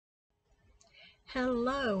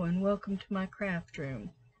Hello and welcome to my craft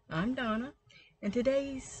room. I'm Donna, and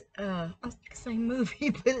today's, I was going to say movie,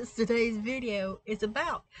 but it's today's video is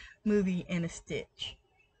about Movie and a Stitch,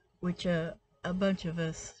 which a bunch of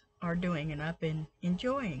us are doing and I've been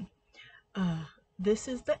enjoying. Uh, this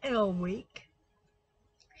is the L week,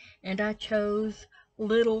 and I chose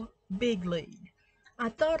Little Big League. I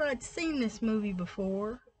thought I'd seen this movie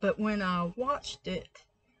before, but when I watched it,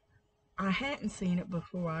 I hadn't seen it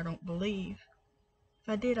before, I don't believe. If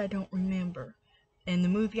I did, I don't remember. And the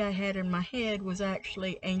movie I had in my head was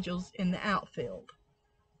actually Angels in the Outfield,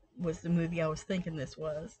 was the movie I was thinking this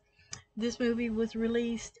was. This movie was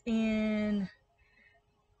released in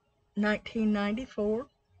 1994,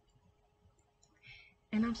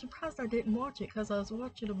 and I'm surprised I didn't watch it because I was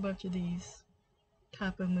watching a bunch of these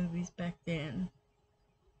type of movies back then,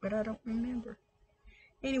 but I don't remember.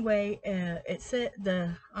 Anyway, it said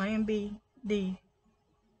the IMDb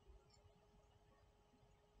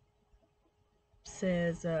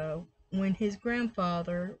says when his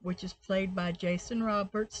grandfather, which is played by Jason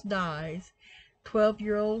Roberts, dies,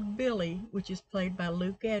 12-year-old Billy, which is played by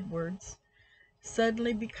Luke Edwards,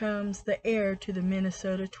 suddenly becomes the heir to the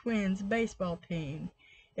Minnesota Twins baseball team.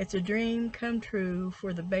 It's a dream come true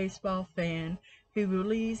for the baseball fan who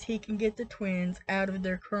believes he can get the Twins out of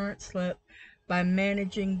their current slump by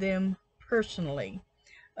managing them personally.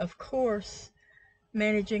 Of course,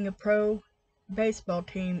 managing a pro baseball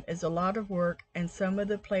team is a lot of work, and some of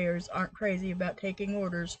the players aren't crazy about taking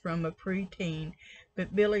orders from a preteen,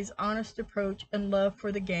 but Billy's honest approach and love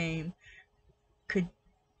for the game could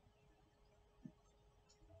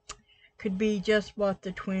be just what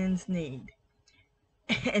the Twins need.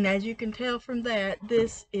 And as you can tell from that,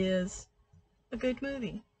 this is a good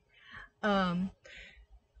movie. Um,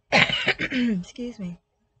 excuse me.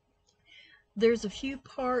 There's a few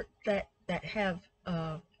parts that have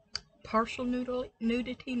partial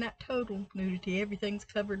nudity, not total nudity. Everything's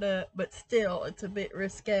covered up, but still, it's a bit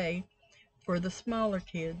risque for the smaller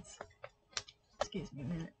kids. Excuse me a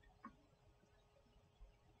minute.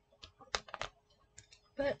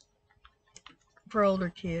 But for older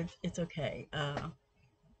kids, it's okay. But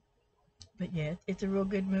yeah, it's a real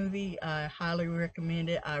good movie. I highly recommend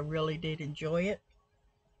it. I really did enjoy it.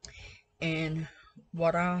 And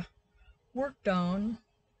what I worked on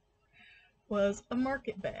was a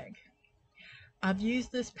market bag. I've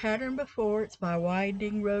used this pattern before. It's by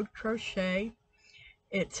Winding Road Crochet.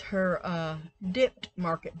 It's her dipped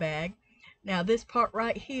market bag. Now this part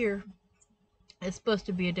right here is supposed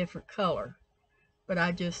to be a different color, but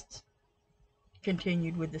I just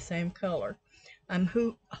continued with the same color. I'm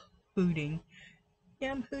hooting.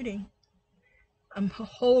 Yeah, I'm hooting. I'm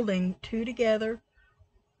holding two together.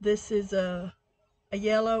 This is a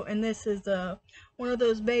yellow, and this is one of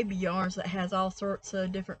those baby yarns that has all sorts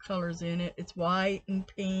of different colors in it. It's white and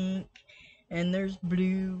pink, and there's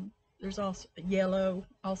blue, there's also yellow,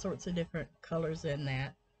 all sorts of different colors in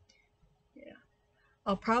that. Yeah,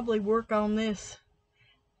 I'll probably work on this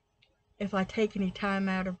if I take any time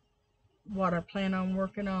out of what I plan on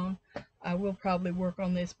working on. I will probably work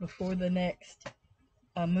on this before the next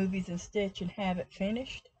Movies and Stitch and have it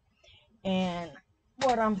finished. And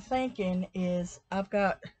what I'm thinking is I've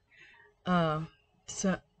got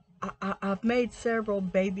so I've made several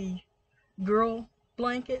baby girl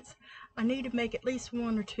blankets. I need to make at least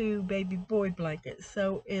one or two baby boy blankets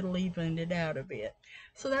so it'll even it out a bit.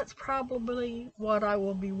 So that's probably what I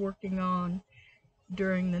will be working on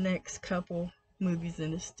during the next couple Movies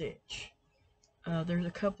in a Stitch. There's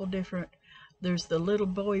a couple different, there's the little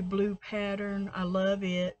boy blue pattern, I love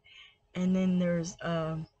it. And then there's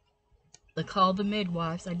the Call the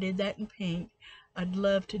Midwives. I did that in pink. I'd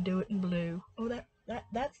love to do it in blue. Oh,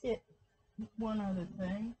 that's it. One other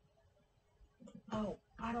thing. Oh,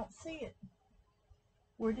 I don't see it.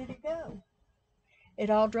 Where did it go? It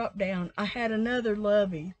all dropped down. I had another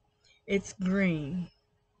lovey. It's green.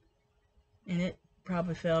 And it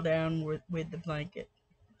probably fell down with the blanket.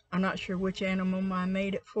 I'm not sure which animal I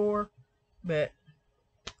made it for, but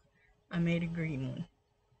I made a green one.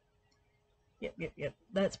 Yep.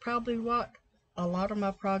 That's probably what a lot of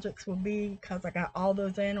my projects will be, because I got all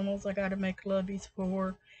those animals I got to make loveys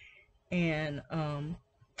for. And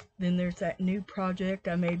then there's that new project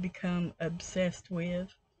I may become obsessed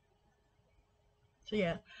with. So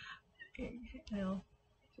yeah,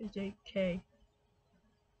 LJK.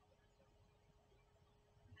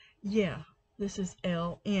 Yeah, this is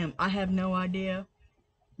LM. I have no idea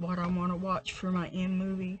what I want to watch for my M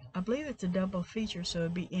movie. I believe it's a double feature, so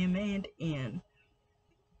it'd be M and N.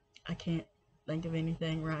 I can't think of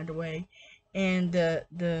anything right away. And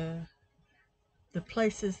the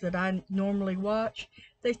places that I normally watch,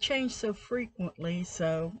 they change so frequently,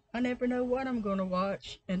 so I never know what I'm going to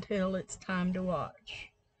watch until it's time to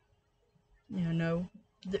watch. You know,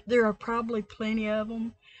 there are probably plenty of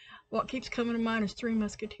them. What keeps coming to mind is Three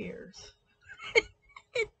Musketeers.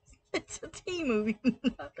 It's a T movie,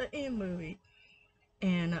 not the M movie.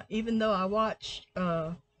 And even though I watched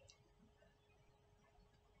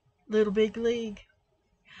Little Big League,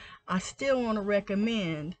 I still want to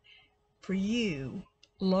recommend for you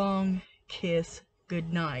Long Kiss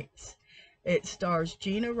Goodnights. It stars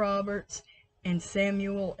Gina Roberts and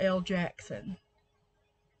Samuel L. Jackson.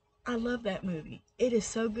 I love that movie. It is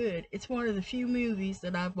so good. It's one of the few movies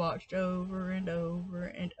that I've watched over and over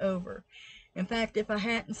and over. In fact, if I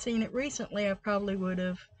hadn't seen it recently, I probably would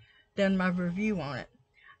have done my review on it.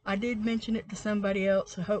 I did mention it to somebody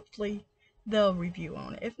else, so hopefully they'll review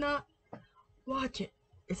on it. If not, watch it.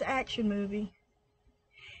 It's an action movie.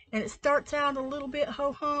 And it starts out a little bit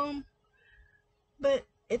ho-hum, but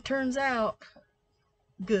it turns out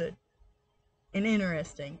good and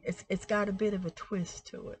interesting. It's got a bit of a twist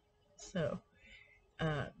to it. So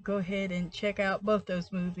go ahead and check out both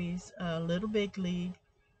those movies, Little Big League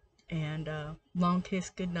and Long Kiss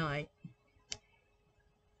Goodnight.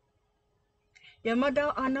 Yeah,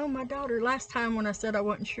 I know my daughter, last time when I said I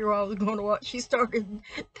wasn't sure what I was going to watch, she started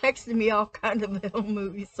texting me all kinds of little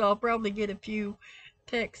movies, so I'll probably get a few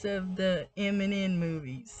texts of the M&N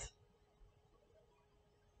movies.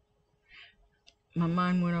 My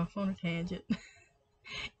mind went off on a tangent.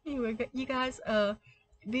 Anyway, you guys,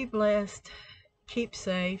 be blessed, keep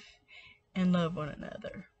safe, and love one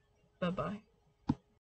another. Bye-bye.